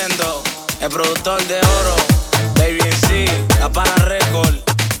produciendo, el productor de oro, Baby C, la para record,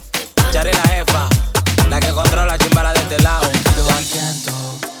 Chari la jefa, la que controla chimbala de este lado. Lo entiendo,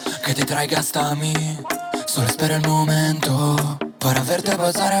 que te traiga hasta mí. Solo espero el momento para verte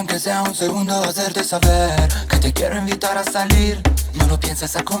pasar, aunque sea un segundo, hacerte saber que te quiero invitar a salir. No lo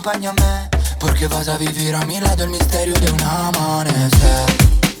pienses, acompáñame, porque vas a vivir a mi lado el misterio de un amanecer.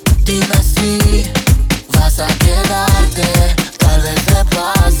 Dime si vas a quedarte, tal vez te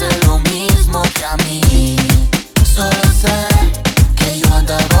pase lo mismo que a mí. Solo sé que yo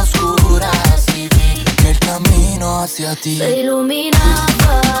andaba a oscuras y vi que el camino hacia ti se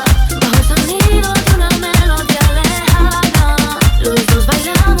iluminaba bajo el sonido de una melodía lejana. Los dos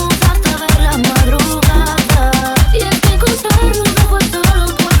bailamos hasta ver la madrugada. Y es que encontrarnos no fue solo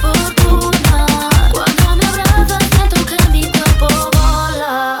por fortuna.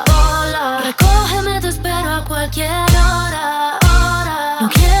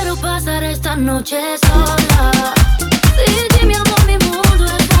 noche sola. Sì, dimmi amor, mi mundo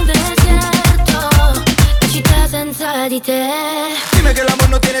es un desierto. La città senza di te. Dime que el amor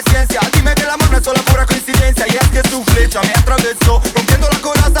no tiene ciencia, dime que el amor no es solo pura coincidencia. Y es que tu flecha me atravesó, rompiendo la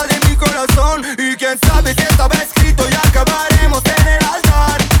coraza de mi corazón. Y quién sabe si estaba escrito y acabaremos en el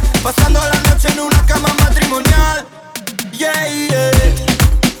altar, pasando la noche en una cama matrimonial. Yeah, yeah.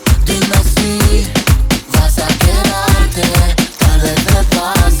 Dime si vas a quedarte, tal vez te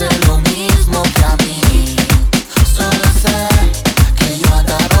pase lo mismo que a mí. Solo sé que yo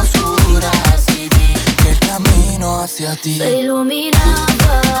andaba a oscuras y vi que el camino hacia ti se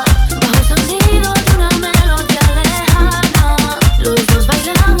iluminaba bajo el sonido de una melodía lejana. Los dos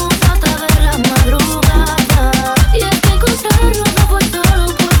bailamos hasta ver la madrugada. Y es que encontrarnos no fue solo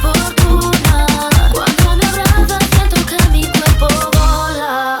por fortuna. Cuando me abrazas siento que mi cuerpo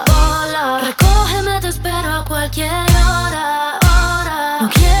vola, vola. Recógeme, te espero a cualquier hora, hora. No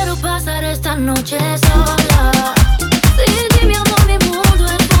quiero pasar esta noche sola. Sì, dimmi amor, mi mundo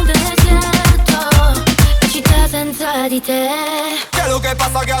es un desierto. La città senza di te. ¿Qué es lo que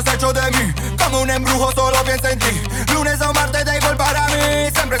pasa? ¿Qué has hecho de mí? Como un embrujo solo pienso en ti. Lunes o martes da igual para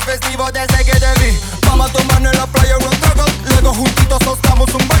mí, siempre es festivo desde que te vi. Vamos a tomarnos en la playa unos tragos, luego juntitos nos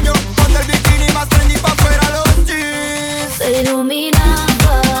damos un baño. Ponte el bikini más trendy pa' fuera los jeans. Se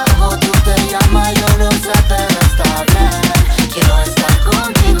iluminaba. Como tú te llamas yo no sé, pero está bien. Quiero estar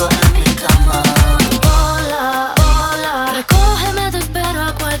contigo en mi cama. Hola, hola. Recógeme, te espero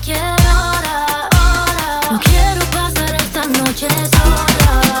a cualquier hora, hora. No quiero pasar esta noche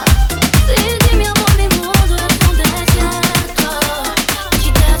sola. Sì, dimmi amor, mi mundo es un desierto.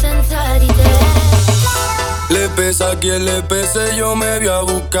 Città senza di te. Le pesa a quien le pese, yo me voy a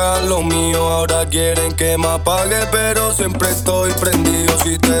buscar lo mío. Ahora quieren que me apague, pero siempre estoy prendido.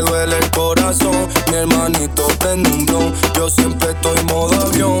 Si te duele el corazón, mi hermanito prende un blon. Yo siempre estoy modo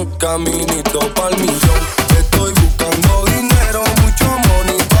avión, caminito pa'l millón. Estoy buscando dinero, mucho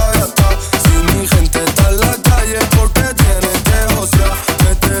money para gastar. Si mi gente está en la calle, porque tienen que josear.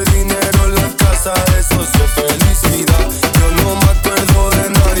 Mete dinero en la casa, eso sí es felicidad. Yo no me acuerdo de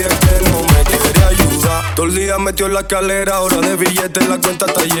nadie que no me quiere ayudar. Todo el día metió en la escalera, hora de billetes, la cuenta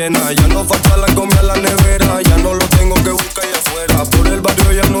está llena. Ya no falta la comida en la nevera, ya no lo tengo que buscar allá afuera. Por el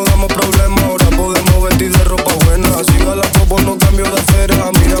barrio ya no damos problemas, ahora podemos vestir de ropa buena. Siga la popo, no cambio de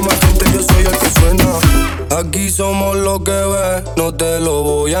acera. Mira más gente, yo soy el que suena. Aquí somos lo que ves, no te lo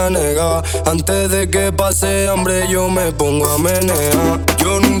voy a negar. Antes de que pase hambre yo me pongo a menear.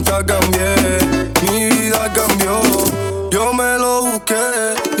 Yo nunca cambié, mi vida cambió. Yo me lo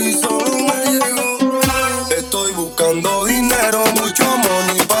busqué y solo me llegó. Estoy buscando dinero, mucho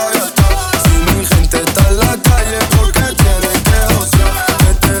money para gastar. Si mi gente está en la calle, porque tienen que josear.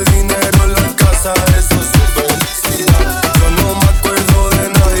 Mete dinero en la casa, eso es felicidad. Yo no me acuerdo de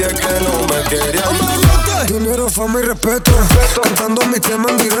nadie que no me quería ayudar. Dinero, fama y respeto, cantando mi tema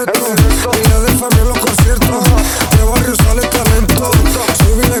en directo. Día de familia en los conciertos, de barrio sale talento.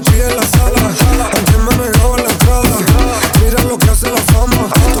 Soy VIP en la sala, antes me negaba la entrada. Mira lo que hace la fama,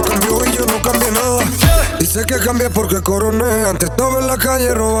 esto cambió y yo no cambié nada. Dice que cambié porque coroné, antes estaba en la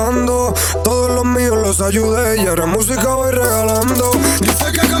calle robando. Todos los míos los ayudé y ahora música voy regalando.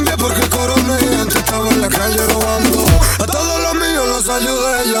 Dice que cambié porque coroné, antes estaba en la calle robando. A todos los míos los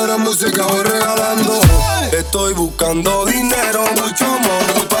ayudé y ahora música voy regalando. Estoy buscando dinero, mucho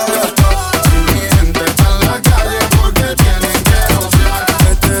money para gastar. Si mi gente está en la calle, porque tienen que josear.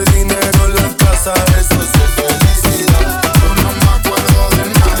 Mete dinero en la casa, eso sí es felicidad. Yo no me acuerdo de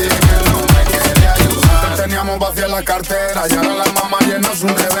nadie que no me quiere ayudar. Antes teníamos vacía la cartera y ahora la mamá llena su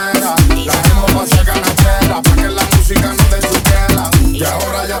nevera. La hemos vacía canastera pa' que la música no te supera. Y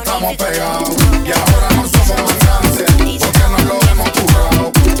ahora ya estamos pegados y ahora no somos más grandes, porque nos lo hemos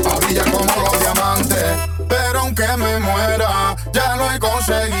currado a brillar como los diamantes. Pero aunque me muera, ya lo he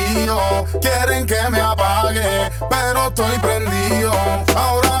conseguido. Quieren que me apague, pero estoy prendido.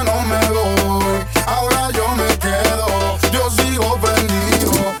 Ahora no me voy, ahora yo me quedo. Yo sigo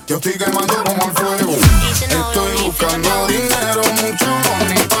prendido, yo estoy quemando como el fuego. Estoy buscando dinero, mucho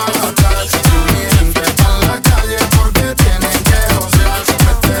money para gastar. Si mi gente está en la calle, porque tienen que josear.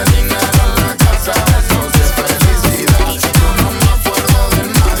 Mete dinero en la casa, eso sí es felicidad. Yo no me acuerdo de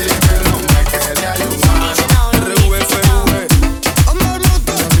nadie que no me quiere ayudar.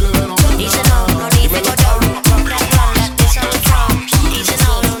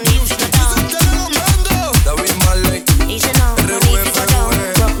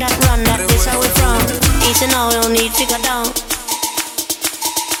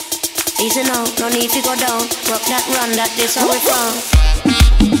 Easy now, no need to go down. Rock that run, that this how we from.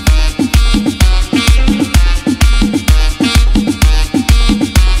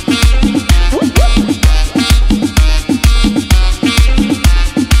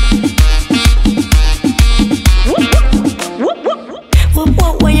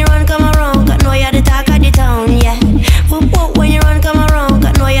 you run, come around, 'cause know you're the talk of the town, yeah. Whoop whoop when you run, come around,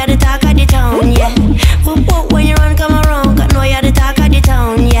 'cause know you're the talk of the town, yeah. Whoop whoop when you run, come around, 'cause know you're the talk of the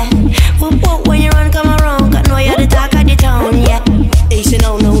town, yeah. Whoop whoop when you run, come around, 'cause know you're the talk of the town, yeah. Easy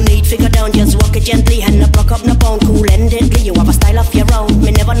now, no need figure down, just walk it gently and not broke up no bone, cool-endedly. You have a style of your own.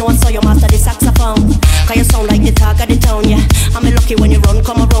 Me never know I saw you master the saxophone. 'Cause you sound like the talk of the town, yeah. I'm lucky when you run,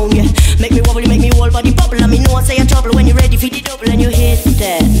 come around, yeah. Make me wobble, you make me whole body bubble. And me know I say you trouble when you're ready for the double and you hit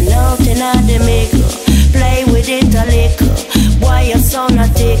that. Now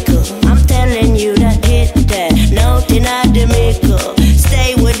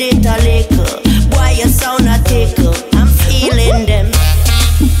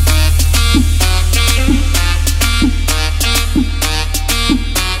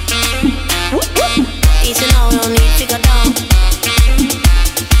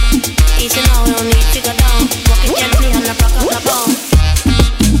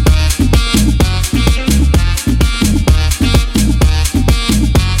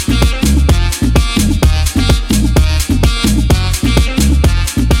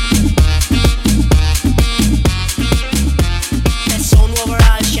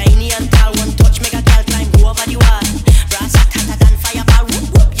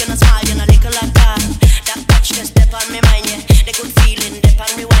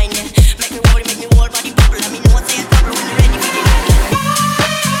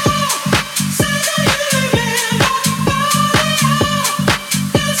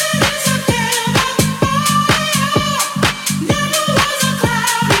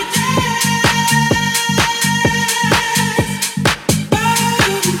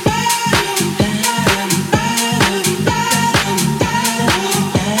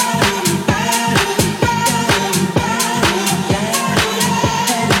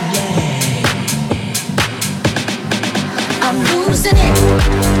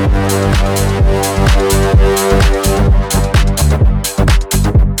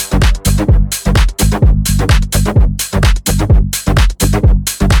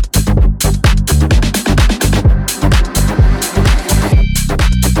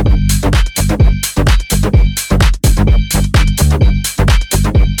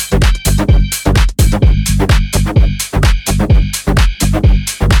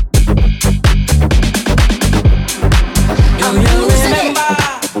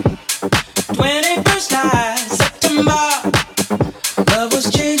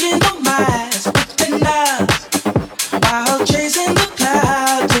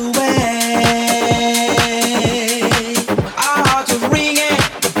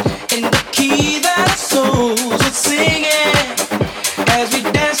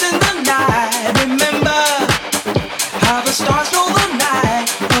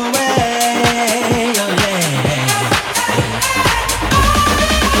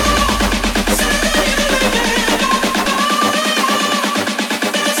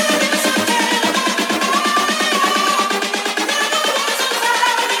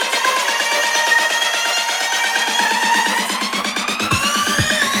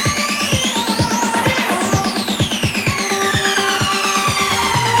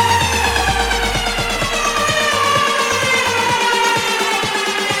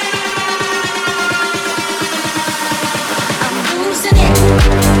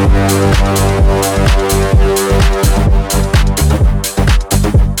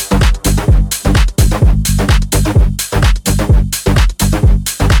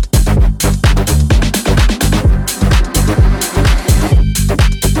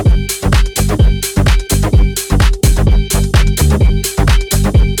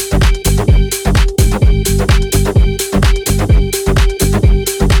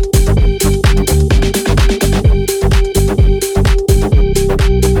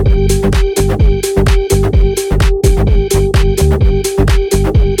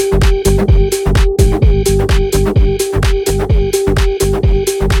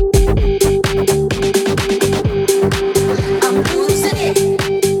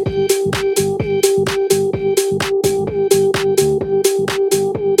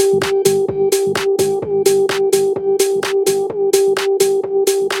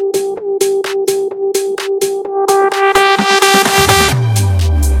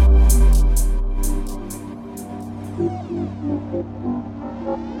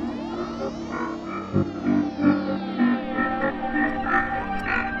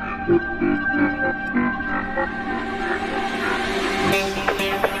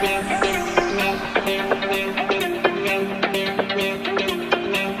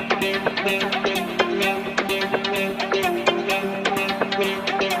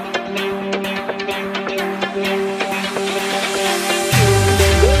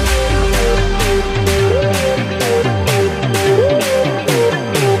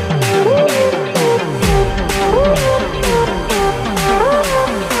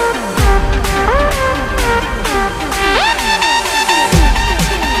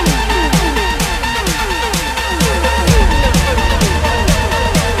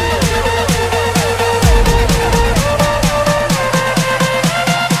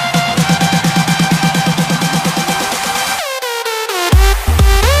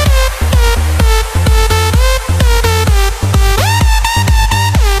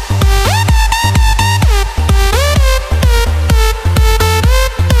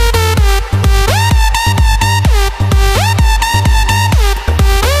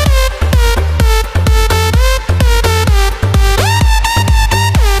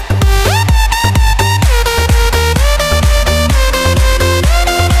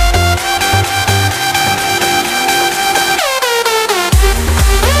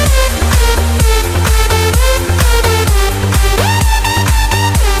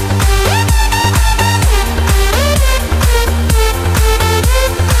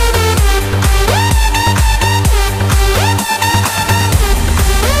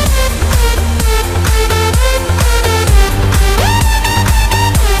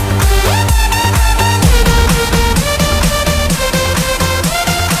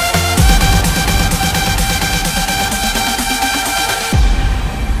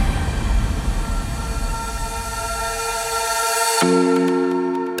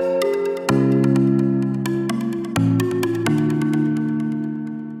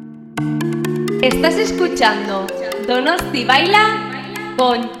escuchando Donosti Baila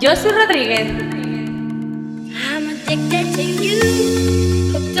con Josu Rodríguez. I'm addicted to you,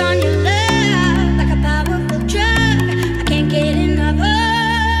 hooked on your love, like a powerful drug. I can't get enough of.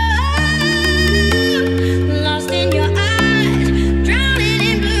 Lost in your eyes, drowning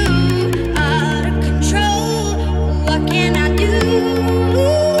in blue, out of control. What can I do?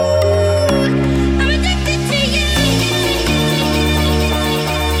 I'm addicted to you.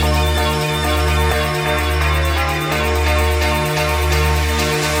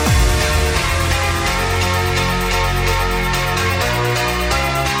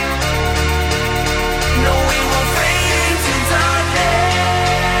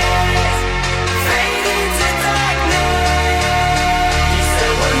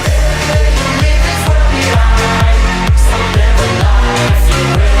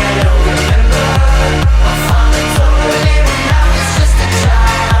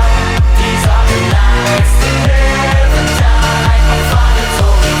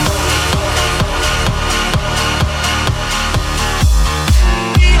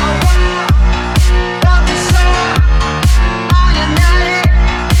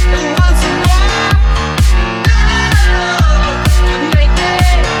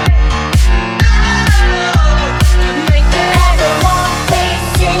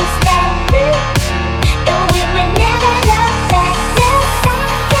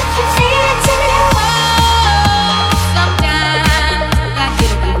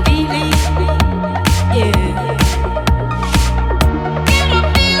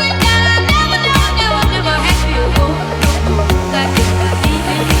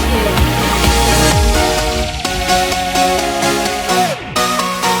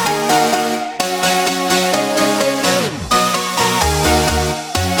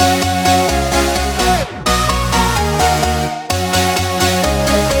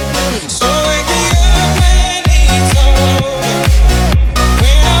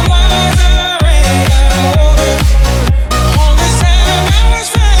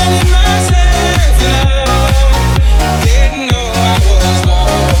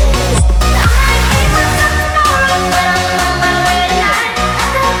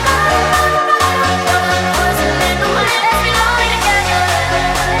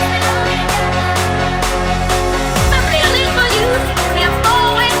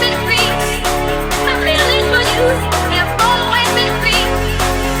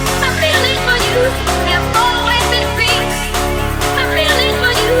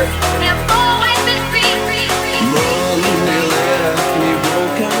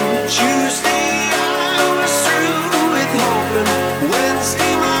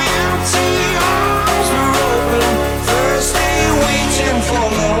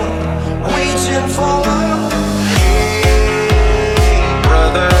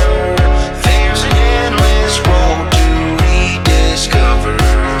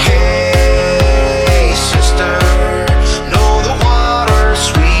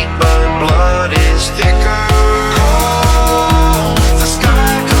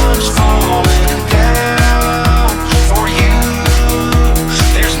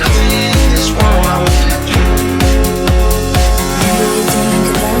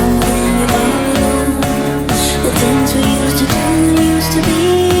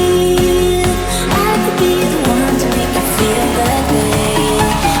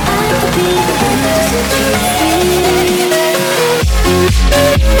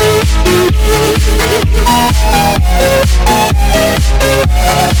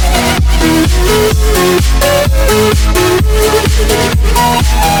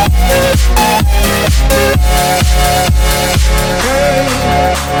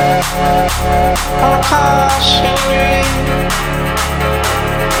 Caution.